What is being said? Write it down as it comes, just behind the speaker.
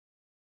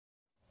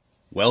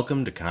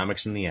Welcome to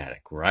Comics in the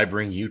Attic, where I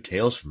bring you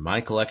tales from my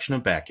collection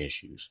of back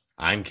issues.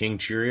 I'm King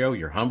Cheerio,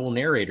 your humble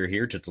narrator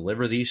here to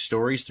deliver these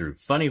stories through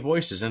funny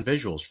voices and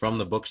visuals from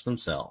the books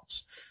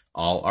themselves.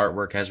 All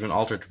artwork has been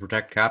altered to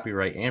protect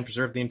copyright and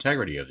preserve the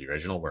integrity of the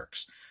original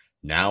works.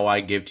 Now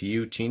I give to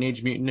you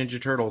Teenage Mutant Ninja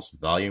Turtles,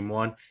 Volume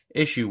 1,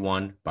 Issue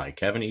 1 by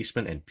Kevin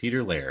Eastman and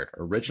Peter Laird,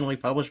 originally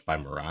published by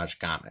Mirage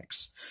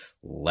Comics.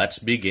 Let's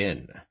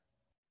begin.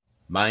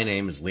 My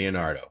name is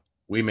Leonardo.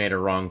 We made a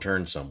wrong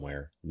turn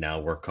somewhere.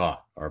 Now we're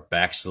caught. Our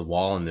backs to the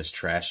wall in this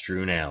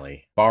trash-strewn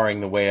alley.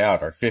 Barring the way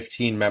out are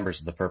 15 members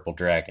of the Purple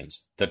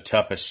Dragons, the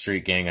toughest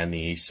street gang on the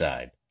east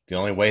side. The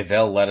only way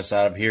they'll let us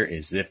out of here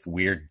is if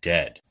we're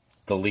dead.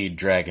 The lead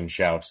dragon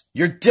shouts,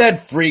 "You're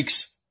dead,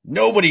 freaks!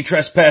 Nobody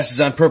trespasses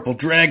on Purple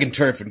Dragon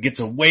turf and gets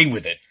away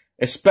with it,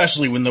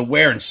 especially when they're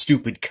wearing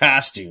stupid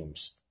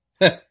costumes."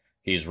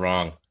 He's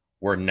wrong.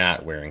 We're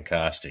not wearing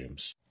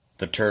costumes.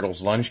 The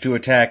turtles lunge to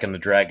attack and the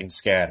dragons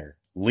scatter.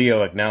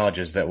 Leo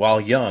acknowledges that while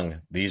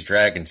young, these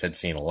dragons had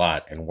seen a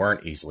lot and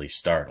weren't easily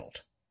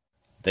startled.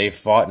 They've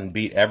fought and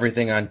beat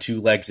everything on two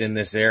legs in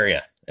this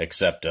area,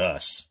 except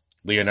us.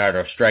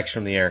 Leonardo strikes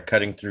from the air,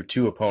 cutting through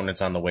two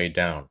opponents on the way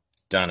down.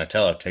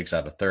 Donatello takes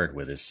out a third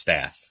with his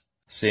staff.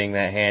 Seeing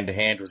that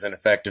hand-to-hand was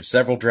ineffective,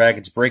 several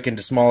dragons break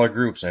into smaller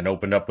groups and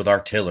open up with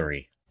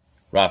artillery.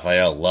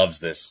 Raphael loves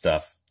this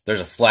stuff. There's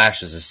a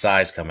flash as his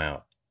size come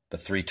out. The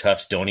three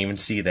toughs don't even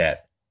see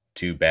that.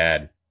 Too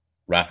bad.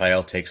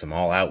 Raphael takes them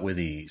all out with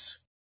ease.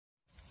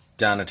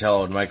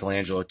 Donatello and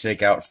Michelangelo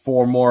take out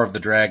 4 more of the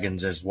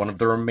dragons as one of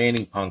the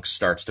remaining punks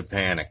starts to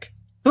panic.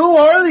 "Who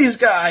are these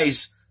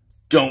guys?"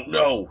 "Don't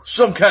know.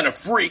 Some kind of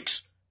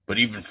freaks. But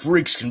even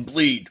freaks can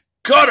bleed.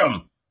 Cut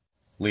 'em!"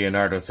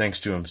 Leonardo thinks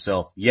to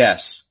himself,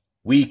 "Yes,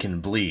 we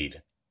can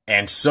bleed.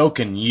 And so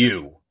can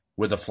you."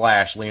 With a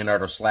flash,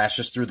 Leonardo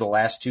slashes through the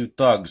last 2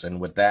 thugs,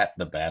 and with that,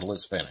 the battle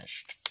is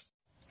finished.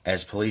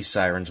 As police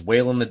sirens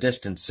wail in the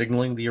distance,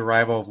 signaling the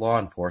arrival of law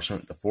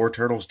enforcement, the 4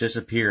 turtles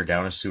disappear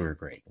down a sewer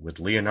grate, with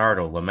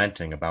Leonardo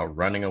lamenting about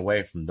running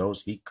away from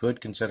those he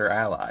could consider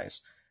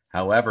allies.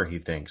 However, he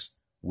thinks,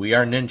 we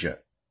are ninja.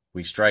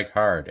 We strike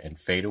hard and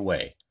fade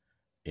away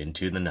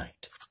into the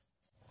night.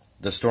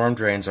 The storm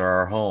drains are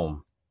our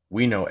home.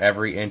 We know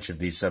every inch of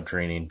these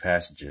subterranean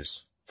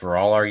passages. For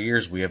all our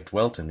years we have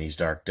dwelt in these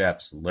dark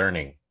depths,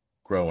 learning,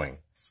 growing,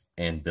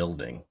 and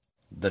building.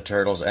 The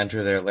turtles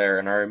enter their lair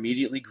and are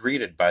immediately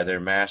greeted by their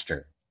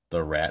master,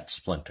 the rat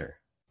Splinter.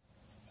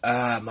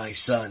 "Ah, my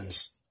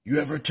sons, you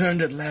have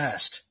returned at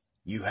last.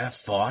 You have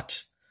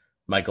fought?"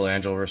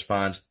 Michelangelo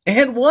responds,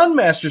 "And won,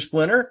 Master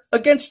Splinter,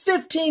 against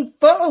 15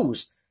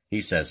 foes," he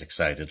says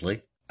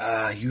excitedly.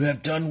 "Ah, you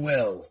have done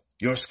well.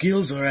 Your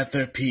skills are at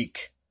their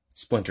peak."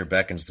 Splinter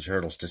beckons the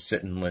turtles to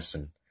sit and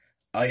listen.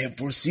 "I have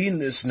foreseen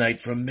this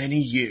night for many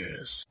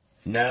years.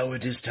 Now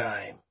it is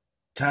time.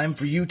 Time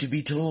for you to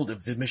be told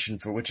of the mission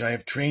for which I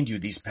have trained you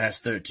these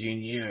past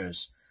 13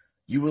 years.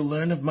 You will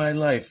learn of my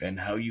life and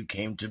how you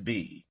came to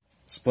be."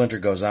 Splinter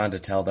goes on to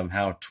tell them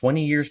how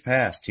 20 years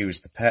past he was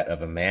the pet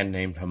of a man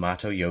named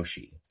Hamato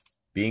Yoshi.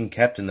 Being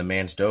kept in the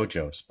man's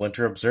dojo,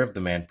 Splinter observed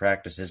the man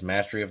practice his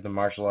mastery of the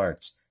martial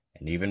arts,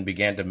 and even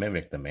began to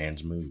mimic the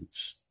man's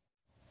moves.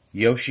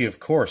 Yoshi,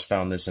 of course,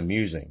 found this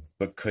amusing,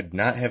 but could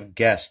not have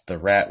guessed the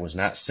rat was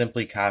not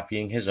simply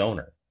copying his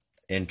owner.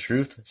 In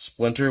truth,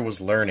 Splinter was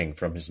learning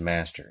from his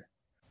master.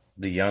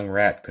 The young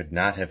rat could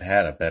not have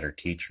had a better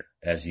teacher,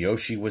 as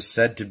Yoshi was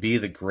said to be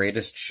the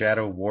greatest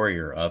shadow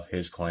warrior of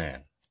his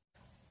clan.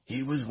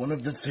 "He was one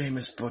of the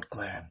famous Foot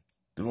Clan,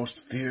 the most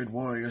feared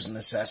warriors and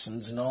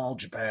assassins in all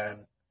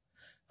Japan.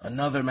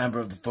 Another member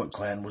of the Foot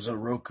Clan was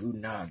Oroku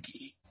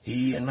Nagi.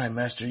 He and my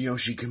master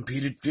Yoshi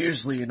competed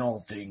fiercely in all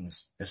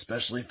things,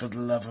 especially for the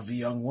love of a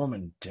young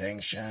woman,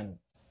 Tang Shan.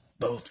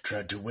 Both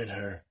tried to win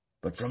her,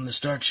 but from the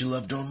start she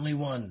loved only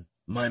one,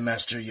 my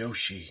master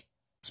Yoshi."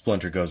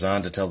 Splinter goes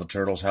on to tell the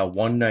turtles how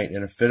one night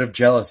in a fit of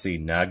jealousy,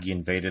 Nagi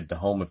invaded the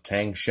home of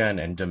Tang Shen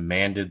and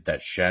demanded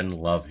that Shen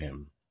love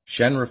him.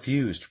 Shen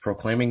refused,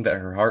 proclaiming that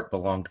her heart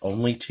belonged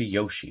only to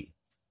Yoshi.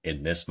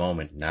 In this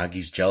moment,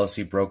 Nagi's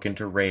jealousy broke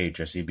into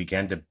rage as he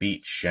began to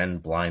beat Shen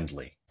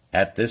blindly.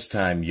 At this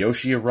time,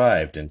 Yoshi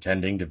arrived,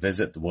 intending to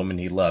visit the woman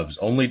he loves,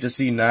 only to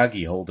see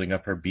Nagi holding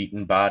up her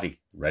beaten body,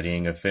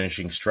 readying a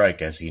finishing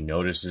strike as he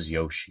notices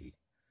Yoshi.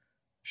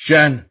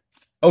 "Shen!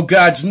 Oh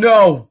gods,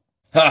 no!"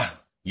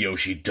 "Ha!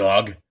 Yoshi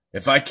dog!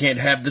 If I can't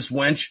have this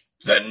wench,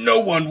 then no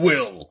one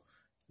will!"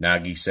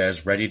 Nagi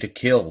says, ready to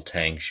kill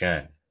Tang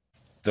Shen.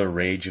 The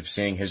rage of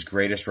seeing his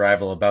greatest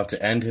rival about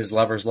to end his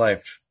lover's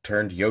life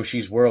turned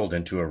Yoshi's world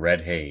into a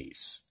red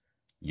haze.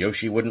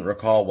 Yoshi wouldn't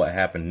recall what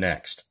happened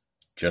next,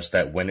 just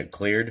that when it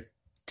cleared,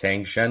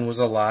 Tang Shen was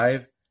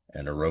alive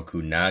and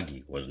Oroku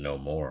Nagi was no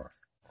more.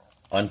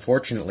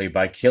 Unfortunately,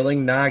 by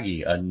killing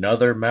Nagi,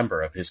 another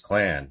member of his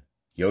clan,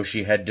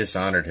 Yoshi had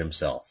dishonored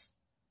himself.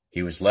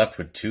 He was left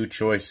with 2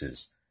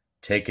 choices,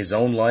 take his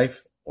own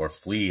life or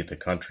flee the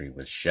country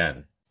with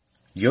Shen.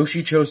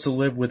 Yoshi chose to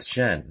live with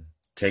Shen,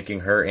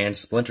 taking her and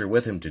Splinter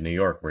with him to New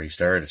York, where he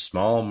started a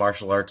small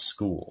martial arts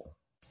school.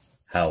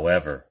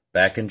 However,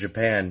 Back in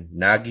Japan,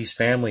 Nagi's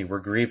family were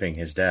grieving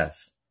his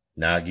death.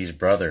 Nagi's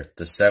brother,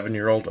 the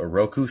 7-year-old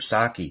Oroku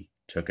Saki,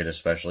 took it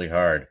especially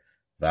hard,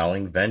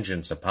 vowing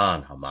vengeance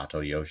upon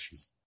Hamato Yoshi.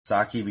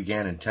 Saki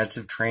began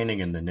intensive training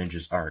in the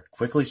ninja's art,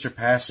 quickly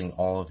surpassing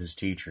all of his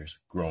teachers,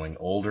 growing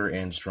older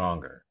and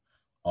stronger,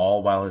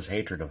 all while his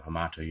hatred of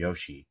Hamato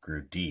Yoshi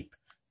grew deep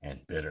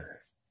and bitter.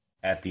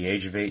 At the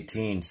age of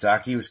 18,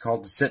 Saki was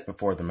called to sit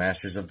before the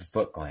masters of the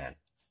Foot Clan.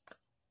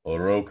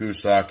 Oroku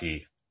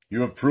Saki,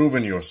 you have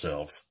proven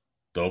yourself.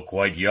 Though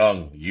quite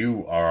young,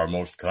 you are our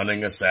most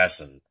cunning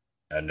assassin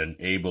and an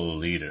able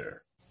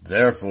leader.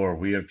 Therefore,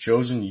 we have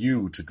chosen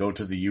you to go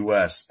to the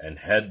U.S. and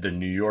head the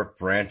New York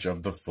branch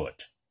of the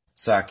Foot.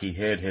 Saki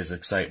hid his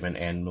excitement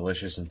and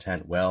malicious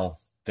intent well,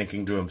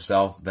 thinking to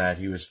himself that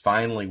he was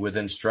finally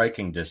within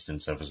striking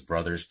distance of his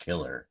brother's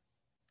killer.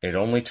 It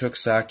only took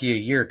Saki a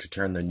year to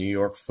turn the New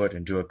York Foot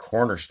into a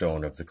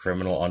cornerstone of the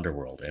criminal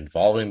underworld,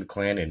 involving the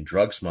clan in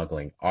drug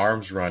smuggling,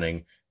 arms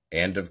running,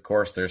 and of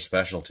course their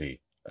specialty,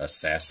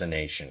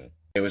 assassination.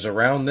 It was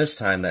around this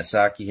time that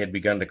Saki had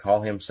begun to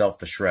call himself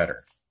the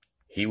Shredder.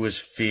 He was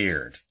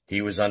feared,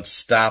 he was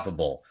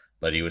unstoppable,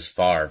 but he was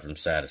far from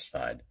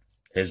satisfied.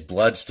 His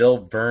blood still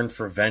burned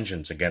for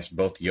vengeance against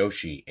both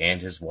Yoshi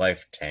and his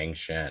wife Tang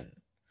Shen.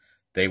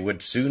 They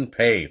would soon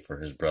pay for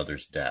his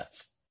brother's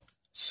death.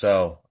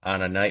 So,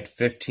 on a night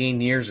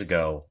 15 years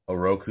ago,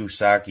 Oroku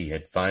Saki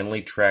had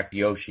finally tracked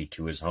Yoshi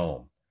to his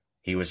home.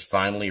 He was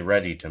finally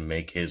ready to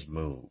make his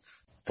move.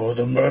 For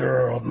the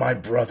murderer of my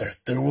brother,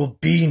 there will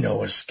be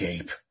no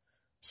escape,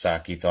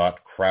 Saki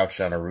thought, crouched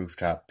on a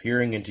rooftop,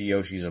 peering into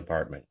Yoshi's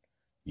apartment.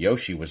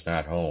 Yoshi was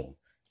not home.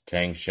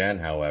 Tang Shen,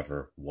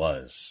 however,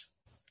 was.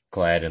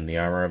 Clad in the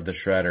armor of the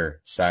Shredder,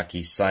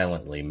 Saki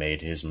silently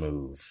made his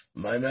move.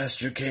 My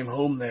master came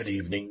home that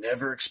evening,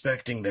 never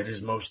expecting that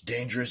his most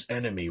dangerous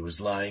enemy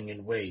was lying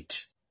in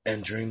wait.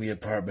 Entering the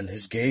apartment,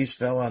 his gaze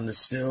fell on the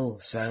still,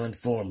 silent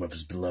form of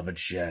his beloved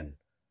Shen.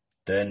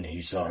 Then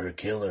he saw her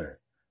killer,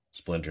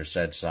 Splinter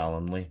said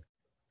solemnly.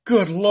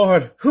 Good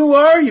Lord, who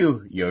are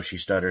you? Yoshi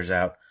stutters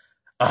out.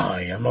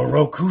 I am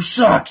Oroku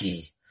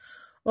Saki.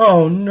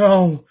 Oh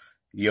no,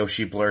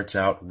 Yoshi blurts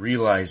out,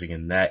 realizing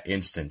in that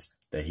instant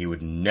that he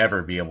would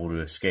never be able to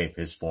escape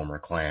his former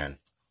clan.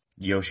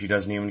 Yoshi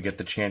doesn't even get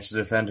the chance to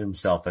defend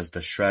himself as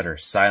the Shredder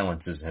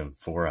silences him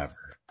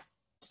forever.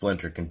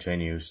 Splinter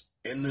continues.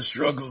 In the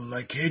struggle,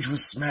 my cage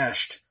was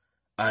smashed.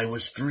 I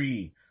was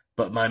free,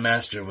 but my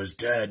master was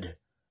dead.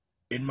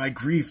 In my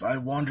grief, I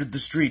wandered the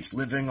streets,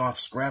 living off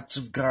scraps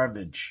of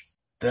garbage.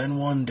 Then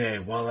one day,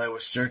 while I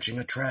was searching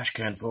a trash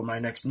can for my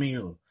next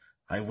meal,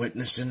 I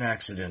witnessed an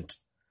accident.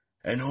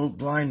 An old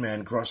blind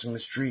man crossing the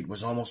street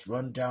was almost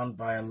run down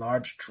by a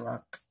large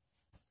truck.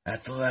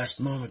 At the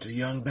last moment, a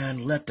young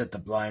man leapt at the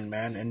blind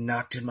man and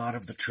knocked him out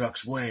of the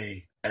truck's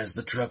way. As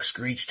the truck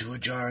screeched to a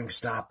jarring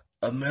stop,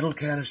 a metal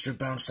canister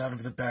bounced out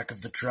of the back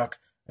of the truck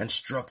and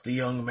struck the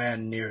young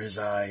man near his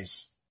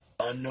eyes.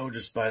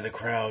 Unnoticed by the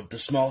crowd, the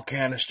small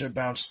canister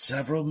bounced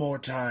several more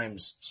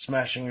times,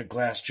 smashing a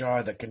glass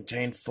jar that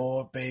contained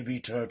 4 baby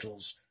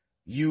turtles.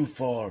 You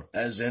 4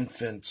 as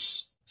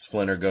infants.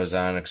 Splinter goes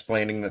on,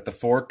 explaining that the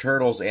 4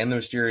 turtles and the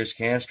mysterious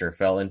canister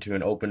fell into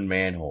an open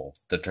manhole.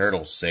 The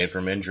turtles saved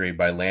from injury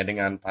by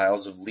landing on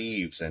piles of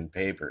leaves and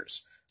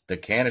papers. The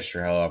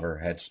canister, however,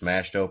 had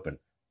smashed open,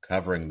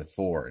 covering the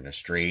 4 in a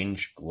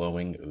strange,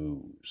 glowing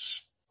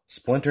ooze.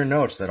 Splinter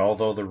notes that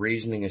although the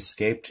reasoning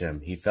escaped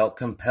him, he felt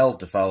compelled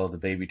to follow the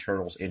baby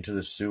turtles into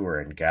the sewer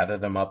and gather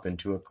them up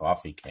into a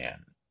coffee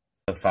can.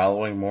 The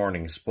following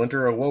morning,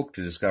 Splinter awoke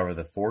to discover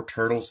the 4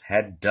 turtles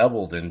had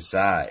doubled in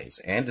size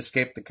and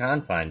escaped the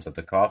confines of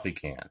the coffee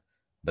can.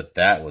 But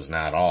that was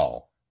not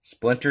all.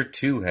 Splinter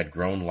too had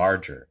grown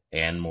larger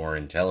and more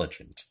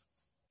intelligent.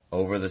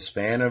 Over the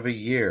span of a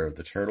year,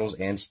 the turtles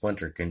and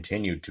Splinter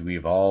continued to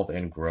evolve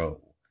and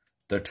grow.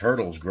 The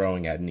turtles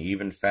growing at an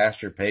even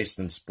faster pace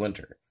than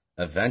Splinter,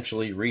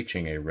 eventually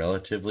reaching a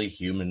relatively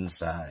human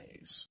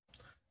size.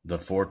 The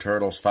 4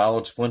 turtles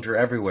followed Splinter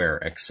everywhere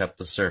except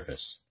the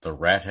surface. The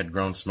rat had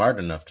grown smart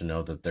enough to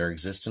know that their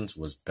existence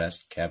was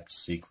best kept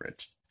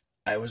secret.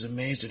 I was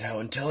amazed at how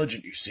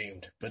intelligent you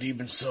seemed, but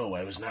even so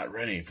I was not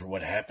ready for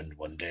what happened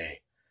one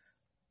day.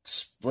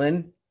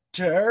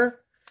 Splinter?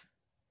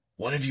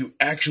 One of you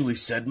actually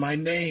said my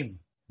name.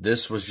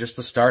 This was just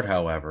the start,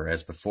 however,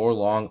 as before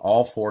long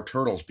all 4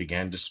 turtles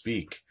began to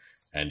speak,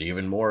 and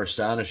even more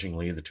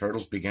astonishingly the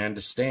turtles began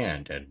to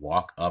stand and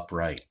walk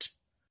upright.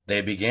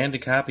 They began to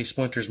copy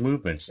Splinter's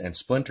movements, and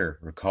Splinter,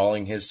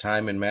 recalling his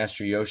time in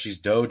Master Yoshi's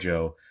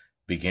dojo,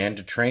 began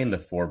to train the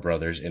 4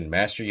 brothers in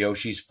Master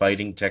Yoshi's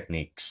fighting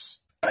techniques.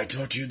 I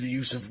taught you the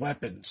use of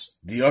weapons,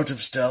 the art of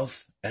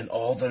stealth, and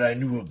all that I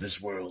knew of this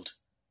world.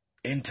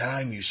 In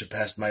time you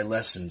surpassed my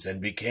lessons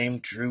and became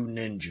true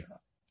ninja.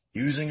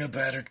 Using a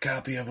battered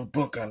copy of a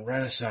book on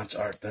Renaissance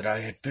art that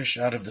I had fished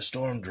out of the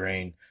storm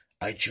drain,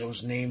 I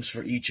chose names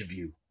for each of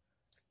you.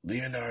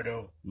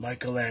 Leonardo,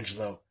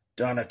 Michelangelo,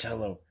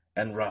 Donatello,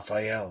 and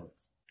Raphael.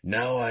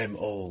 Now I am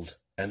old,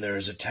 and there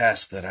is a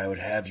task that I would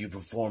have you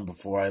perform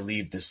before I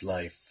leave this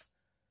life.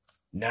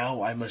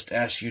 Now I must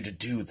ask you to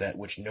do that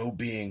which no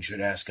being should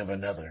ask of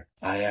another.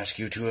 I ask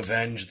you to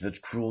avenge the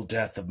cruel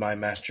death of my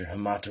master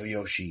Hamato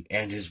Yoshi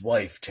and his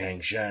wife Tang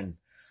Shen.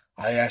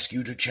 I ask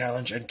you to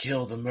challenge and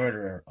kill the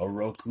murderer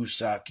Oroku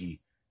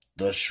Saki,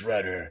 the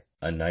Shredder.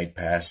 A night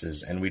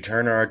passes, and we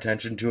turn our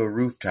attention to a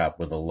rooftop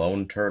with a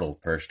lone turtle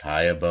perched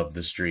high above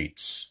the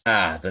streets.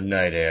 Ah, the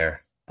night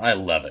air. I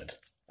love it.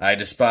 I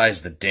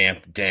despise the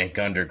damp, dank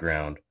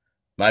underground.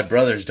 My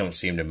brothers don't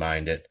seem to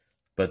mind it,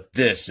 but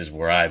this is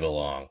where I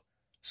belong.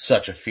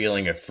 Such a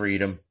feeling of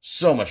freedom,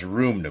 so much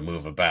room to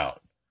move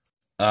about.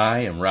 I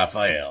am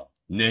Raphael,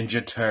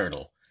 Ninja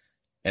Turtle,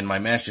 and my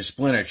master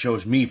Splinter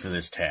chose me for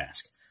this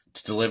task,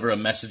 to deliver a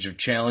message of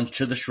challenge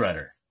to the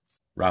Shredder.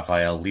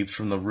 Raphael leaps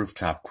from the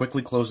rooftop,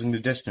 quickly closing the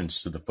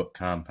distance to the Foot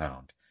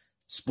compound.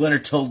 Splinter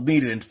told me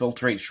to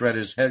infiltrate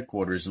Shredder's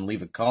headquarters and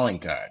leave a calling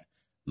card.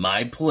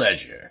 My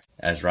pleasure.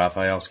 As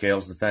Raphael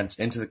scales the fence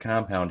into the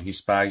compound, he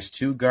spies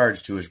 2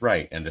 guards to his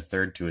right and a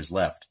third to his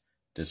left,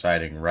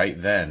 deciding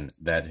right then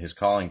that his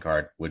calling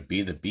card would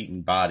be the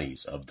beaten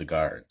bodies of the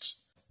guards.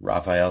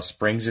 Raphael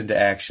springs into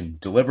action,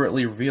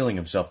 deliberately revealing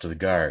himself to the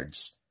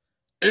guards.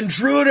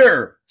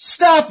 Intruder!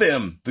 Stop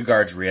him! The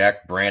guards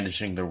react,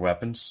 brandishing their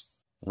weapons.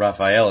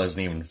 Raphael isn't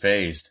even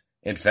fazed.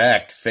 In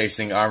fact,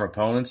 facing armed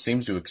opponents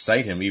seems to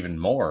excite him even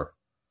more.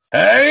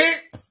 Hey!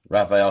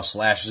 Raphael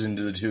slashes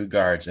into the 2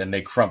 guards, and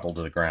they crumple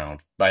to the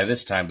ground. By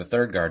this time, the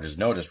 3rd guard has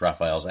noticed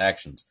Raphael's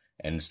actions,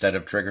 and instead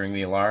of triggering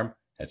the alarm,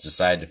 has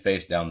decided to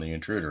face down the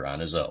intruder on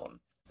his own.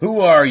 Who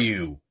are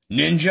you?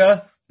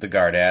 Ninja? The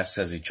guard asks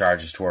as he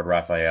charges toward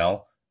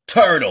Raphael.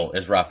 Turtle,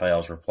 is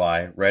Raphael's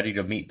reply, ready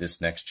to meet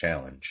this next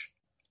challenge.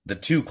 The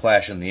 2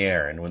 clash in the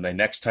air, and when they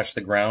next touch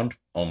the ground,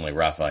 only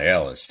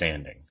Raphael is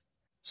standing.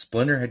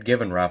 Splinter had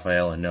given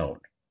Raphael a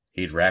note.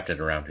 He'd wrapped it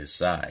around his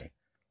sai.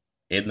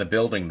 In the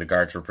building the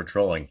guards were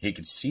patrolling, he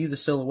could see the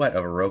silhouette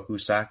of Oroku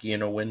Saki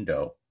in a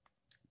window.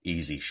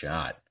 Easy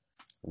shot.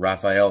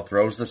 Raphael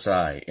throws the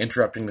sai,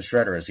 interrupting the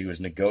Shredder as he was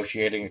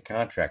negotiating a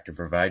contract to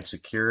provide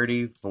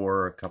security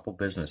for a couple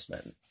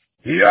businessmen.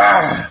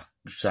 Yeah!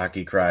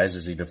 Saki cries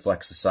as he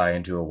deflects the sai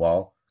into a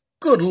wall.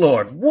 Good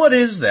Lord, what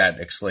is that?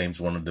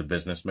 Exclaims one of the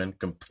businessmen,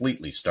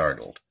 completely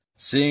startled.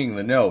 Seeing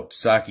the note,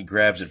 Saki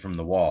grabs it from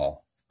the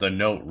wall. The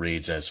note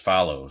reads as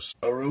follows.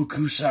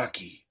 Oroku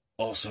Saki,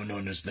 also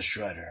known as the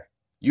Shredder.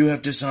 You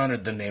have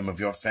dishonored the name of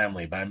your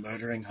family by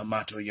murdering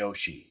Hamato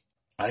Yoshi.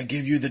 I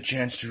give you the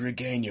chance to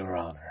regain your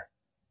honor.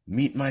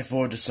 Meet my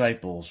 4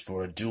 disciples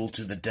for a duel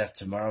to the death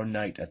tomorrow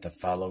night at the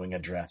following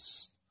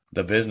address.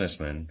 The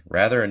businessman,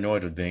 rather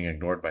annoyed with being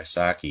ignored by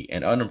Saki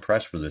and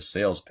unimpressed with his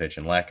sales pitch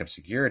and lack of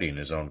security in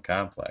his own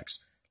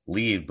complex,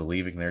 leave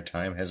believing their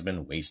time has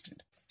been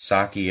wasted.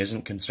 Saki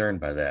isn't concerned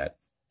by that.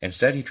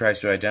 Instead, he tries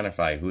to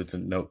identify who the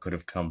note could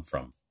have come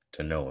from,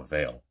 to no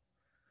avail.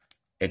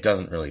 It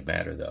doesn't really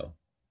matter, though.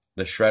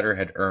 The Shredder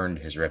had earned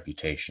his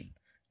reputation,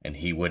 and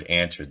he would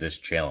answer this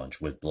challenge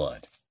with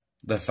blood.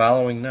 The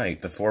following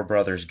night, the 4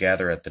 brothers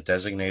gather at the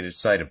designated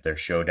site of their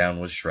showdown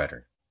with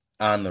Shredder.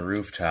 On the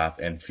rooftop,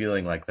 and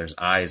feeling like there's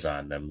eyes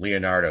on them,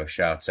 Leonardo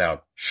shouts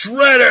out,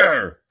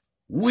 Shredder!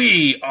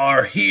 We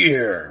are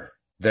here!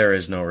 There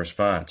is no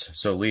response,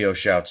 so Leo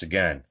shouts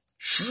again,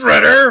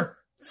 Shredder!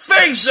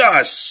 Face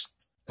us!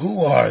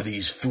 Who are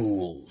these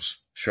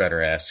fools?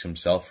 Shredder asks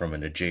himself from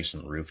an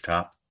adjacent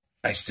rooftop.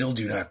 I still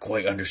do not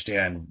quite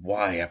understand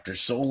why, after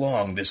so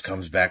long, this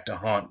comes back to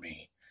haunt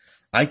me.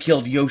 I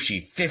killed Yoshi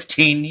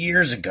 15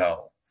 years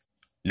ago.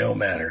 No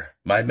matter.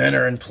 My men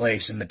are in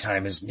place and the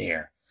time is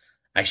near.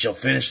 I shall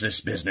finish this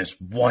business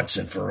once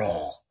and for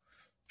all.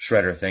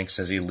 Shredder thinks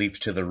as he leaps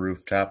to the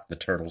rooftop the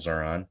turtles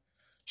are on.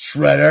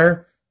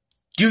 Shredder,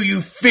 do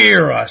you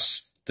fear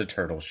us? The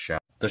turtles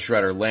shout. The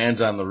Shredder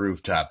lands on the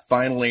rooftop,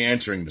 finally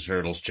answering the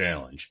turtles'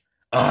 challenge.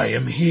 I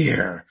am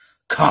here.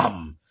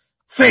 Come,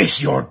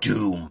 face your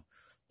doom.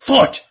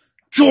 Foot,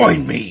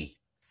 join me!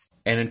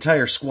 An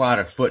entire squad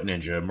of Foot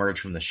Ninja emerge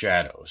from the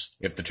shadows.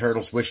 If the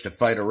turtles wish to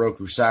fight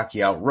Oroku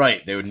Saki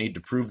outright, they would need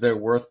to prove their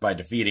worth by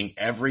defeating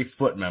every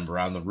Foot member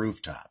on the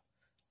rooftop.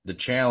 The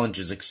challenge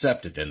is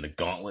accepted and the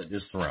gauntlet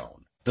is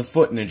thrown. The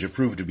Foot Ninja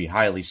proved to be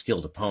highly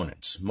skilled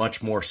opponents,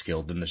 much more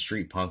skilled than the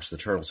street punks the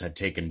turtles had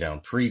taken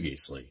down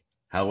previously.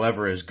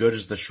 However, as good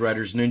as the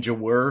Shredder's ninja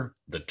were,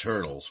 the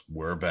turtles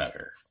were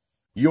better.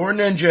 Your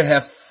ninja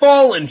have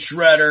fallen,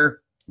 Shredder!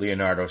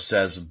 Leonardo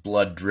says,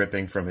 blood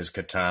dripping from his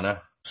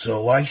katana.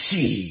 So I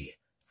see.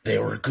 They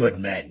were good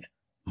men.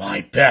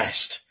 My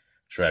best,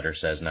 Shredder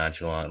says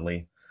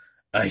nonchalantly.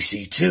 I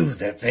see, too,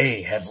 that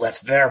they have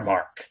left their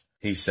mark,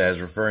 he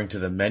says, referring to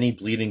the many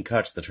bleeding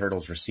cuts the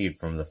turtles received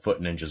from the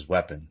Foot Ninja's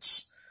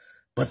weapons.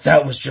 But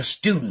that was just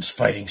students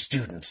fighting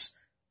students.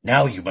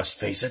 Now you must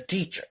face a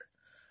teacher.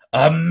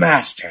 A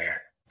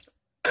master.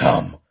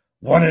 Come,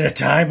 one at a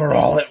time or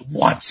all at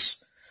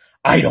once.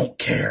 I don't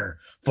care,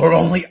 for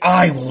only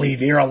I will leave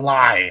here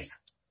alive.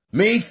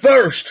 Me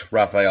first,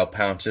 Raphael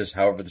pounces,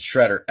 however the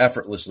Shredder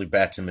effortlessly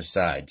bats him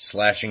aside,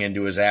 slashing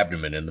into his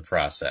abdomen in the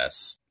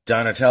process.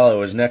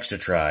 Donatello is next to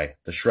try.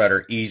 The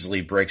Shredder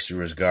easily breaks through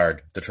his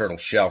guard, the turtle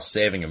shell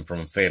saving him from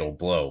a fatal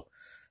blow.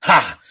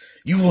 Ha!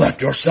 You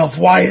left yourself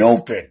wide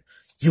open!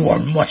 You are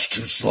much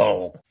too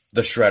slow!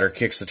 The Shredder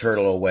kicks the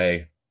turtle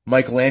away.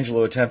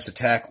 Michelangelo attempts to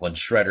tackle, and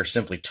Shredder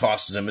simply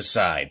tosses him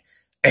aside.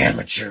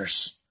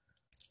 Amateurs!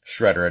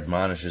 Shredder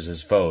admonishes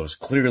his foes,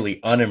 clearly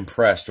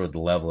unimpressed with the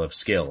level of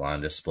skill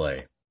on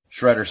display.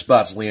 Shredder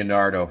spots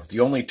Leonardo, the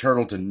only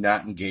turtle to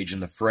not engage in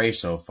the fray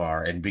so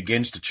far, and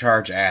begins to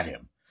charge at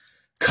him.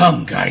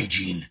 Come,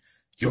 Gaijin.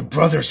 Your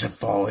brothers have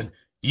fallen.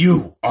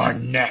 You are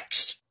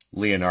next.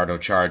 Leonardo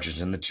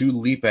charges, and the two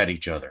leap at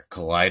each other,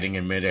 colliding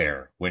in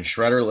midair. When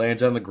Shredder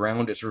lands on the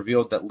ground, it's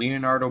revealed that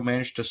Leonardo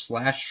managed to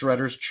slash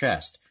Shredder's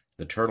chest.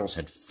 The turtles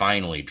had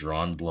finally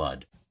drawn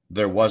blood.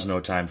 There was no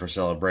time for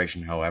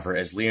celebration, however,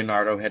 as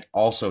Leonardo had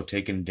also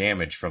taken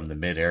damage from the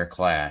midair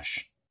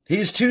clash.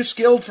 He's too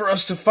skilled for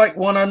us to fight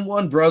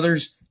one-on-one,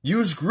 brothers.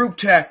 Use group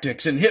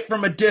tactics and hit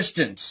from a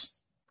distance.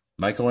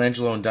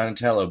 Michelangelo and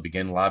Donatello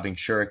begin lobbing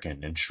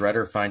shuriken, and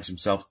Shredder finds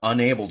himself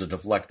unable to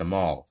deflect them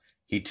all.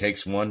 He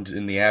takes one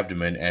in the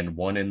abdomen and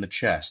one in the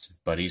chest,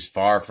 but he's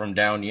far from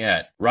down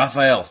yet.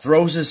 Raphael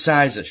throws his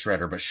size at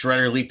Shredder, but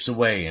Shredder leaps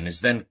away and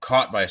is then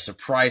caught by a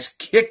surprise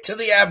kick to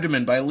the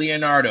abdomen by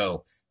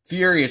Leonardo.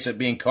 Furious at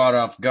being caught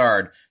off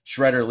guard,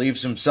 Shredder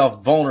leaves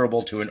himself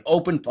vulnerable to an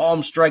open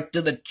palm strike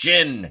to the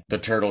chin. The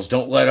turtles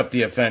don't let up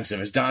the offensive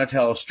as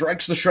Donatello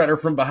strikes the Shredder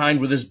from behind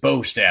with his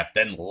bow staff,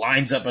 then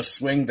lines up a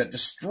swing that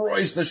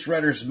destroys the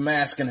Shredder's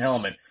mask and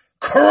helmet.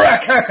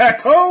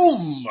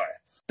 Crack-a-ca-coom!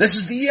 This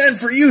is the end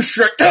for you,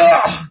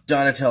 Shredder!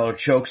 Donatello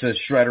chokes as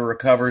Shredder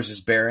recovers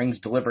his bearings,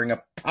 delivering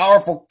a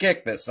powerful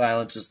kick that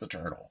silences the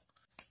turtle.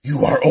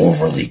 You are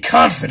overly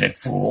confident,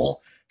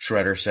 fool!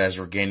 Shredder says,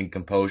 regaining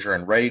composure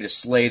and ready to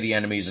slay the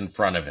enemies in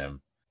front of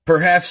him.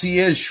 Perhaps he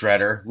is,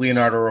 Shredder,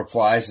 Leonardo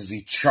replies as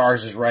he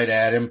charges right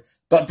at him,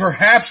 but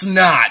perhaps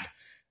not!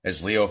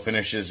 As Leo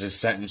finishes his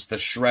sentence, the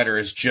Shredder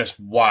is just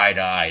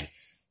wide-eyed.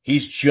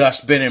 He's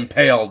just been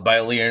impaled by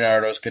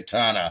Leonardo's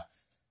katana.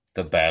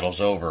 The battle's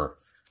over.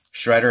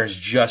 Shredder has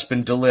just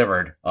been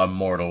delivered a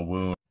mortal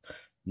wound.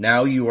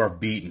 Now you are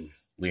beaten,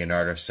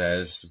 Leonardo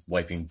says,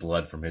 wiping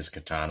blood from his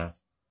katana.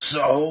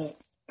 So,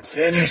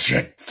 finish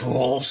it,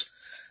 fools.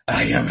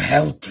 I am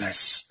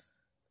helpless.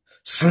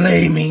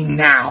 Slay me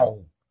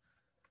now.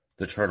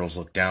 The turtles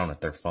look down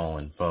at their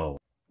fallen foe.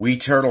 We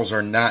turtles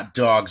are not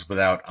dogs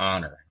without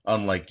honor,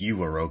 unlike you,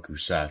 Oroku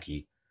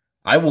Saki.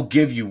 I will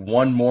give you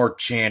one more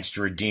chance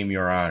to redeem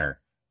your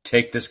honor.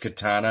 Take this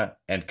katana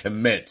and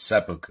commit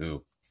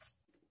seppuku.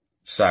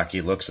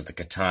 Saki looks at the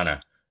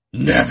katana.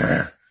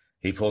 Never!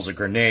 He pulls a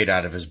grenade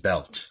out of his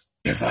belt.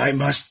 If I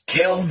must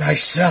kill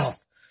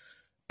myself,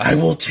 I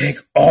will take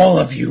all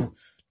of you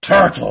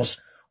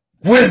turtles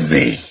with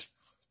me!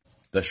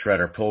 The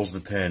Shredder pulls the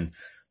pin.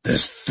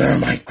 This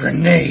thermite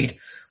grenade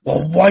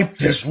will wipe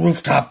this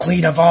rooftop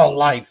clean of all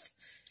life,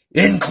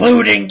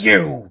 including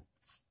you!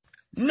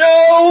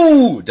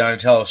 No!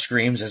 Donatello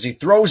screams as he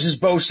throws his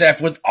bow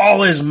staff with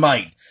all his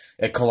might.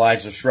 It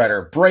collides with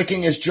Shredder,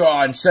 breaking his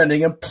jaw and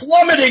sending him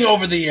plummeting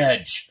over the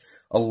edge,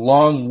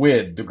 along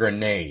with the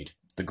grenade.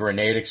 The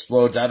grenade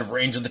explodes out of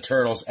range of the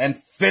turtles and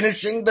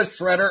finishing the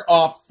Shredder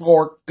off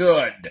for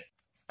good.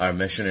 Our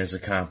mission is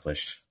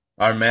accomplished.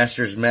 Our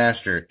master's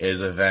master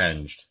is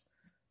avenged.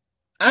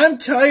 I'm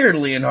tired,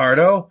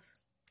 Leonardo.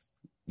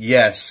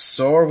 Yes,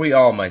 so are we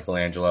all,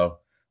 Michelangelo.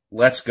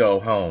 Let's go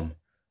home.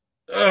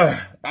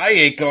 I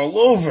ache all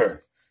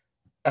over.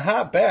 A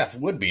hot bath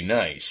would be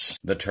nice.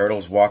 The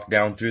turtles walk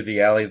down through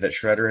the alley that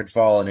Shredder had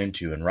fallen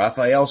into, and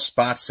Raphael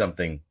spots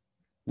something.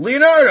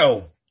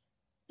 Leonardo!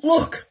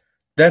 Look!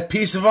 That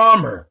piece of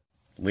armor!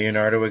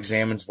 Leonardo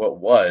examines what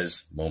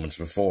was, moments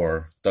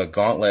before, the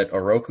gauntlet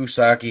Oroku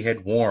Saki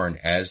had worn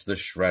as the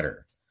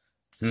Shredder.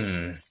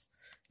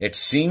 It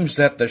seems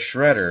that the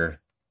Shredder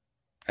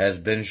has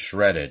been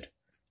shredded.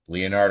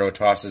 Leonardo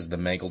tosses the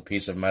mangled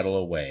piece of metal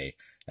away,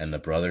 and the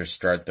brothers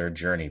start their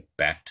journey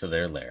back to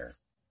their lair.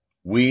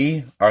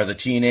 We are the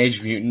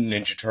Teenage Mutant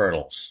Ninja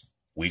Turtles.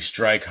 We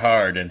strike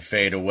hard and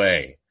fade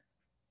away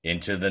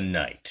into the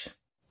night.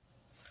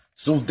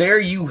 So there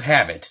you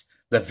have it.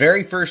 The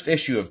very first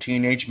issue of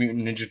Teenage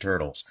Mutant Ninja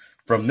Turtles.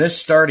 From this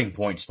starting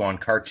point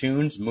spawned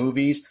cartoons,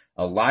 movies,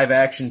 a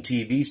live-action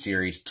TV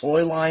series,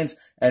 toy lines,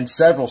 and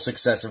several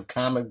successive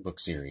comic book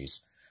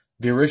series.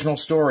 The original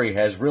story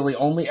has really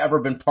only ever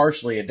been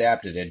partially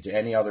adapted into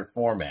any other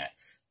format.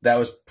 That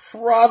was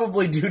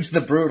probably due to the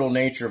brutal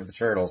nature of the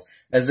Turtles,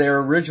 as they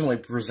were originally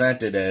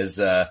presented as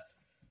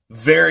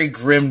very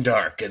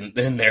grimdark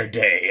in their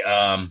day.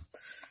 However,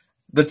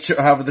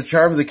 the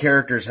charm of the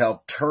characters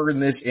helped turn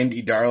this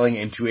indie darling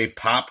into a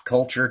pop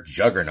culture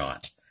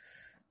juggernaut.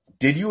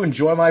 Did you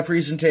enjoy my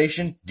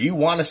presentation? Do you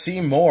want to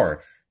see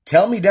more?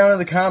 Tell me down in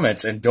the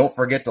comments, and don't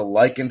forget to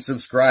like and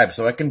subscribe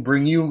so I can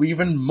bring you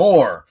even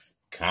more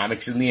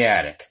Comics in the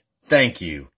Attic. Thank you.